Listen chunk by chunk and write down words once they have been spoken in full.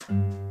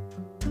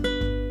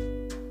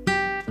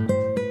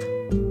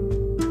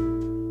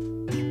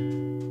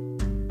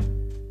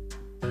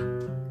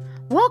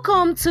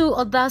Welcome to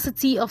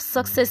Audacity of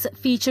Success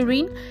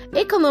featuring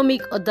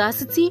economic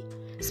audacity,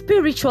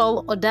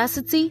 spiritual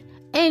audacity,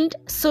 and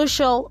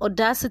social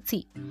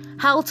audacity.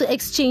 How to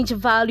exchange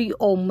value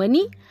or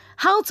money,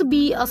 how to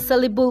be a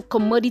sellable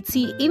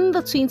commodity in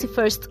the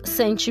 21st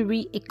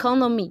century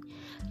economy,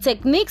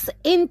 techniques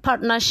in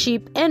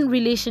partnership and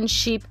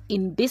relationship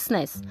in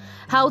business,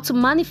 how to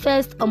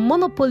manifest a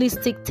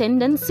monopolistic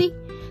tendency,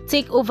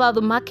 take over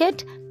the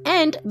market,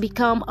 and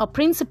become a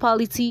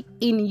principality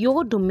in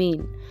your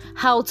domain,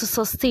 how to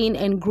sustain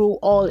and grow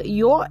all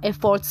your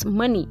efforts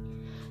money.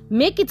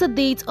 Make it a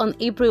date on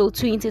April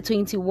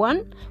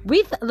 2021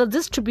 with the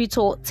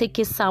distributor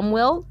Teke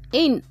Samuel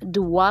in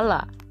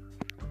Douala.